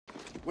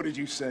What did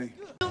you say?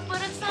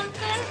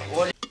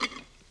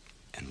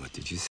 And what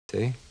did you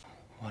say?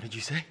 What did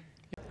you say?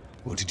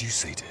 What did you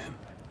say to him?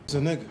 He's a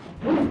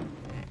nigga.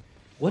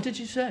 What did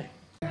you say?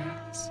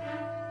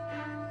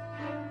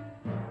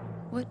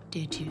 What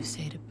did you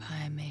say to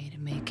Pai Mei to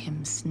make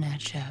him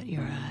snatch out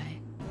your eye?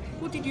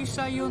 What did you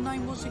say your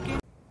name was again?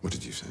 What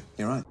did you say?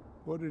 You're right.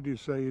 What did you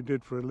say you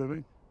did for a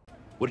living?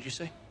 What did you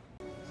say?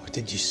 What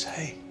did you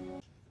say?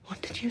 What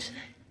did you say?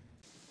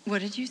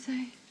 What did you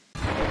say?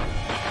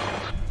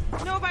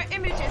 No, about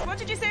images. What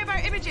did you say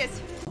about images?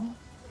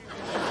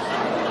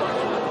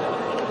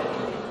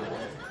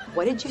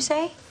 What did you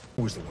say?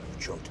 Who was the one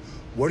who choked?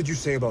 What did you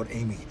say about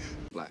Amy?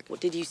 Black. What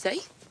did you say?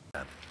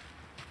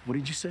 What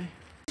did you say?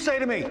 Say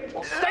to me.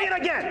 Say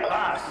it again.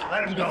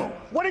 Let him go.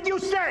 What did you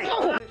say?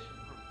 What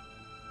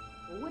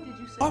did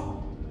you say?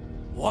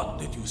 What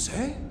did you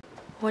say?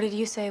 What did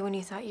you say when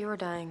you thought you were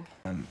dying?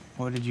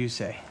 What did you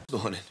say?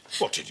 On it.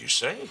 What did you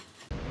say?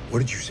 What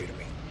did you say to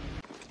me?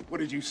 What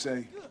did you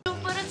say?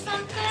 And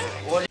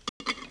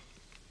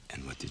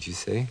what did you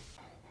say?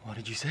 What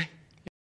did you say?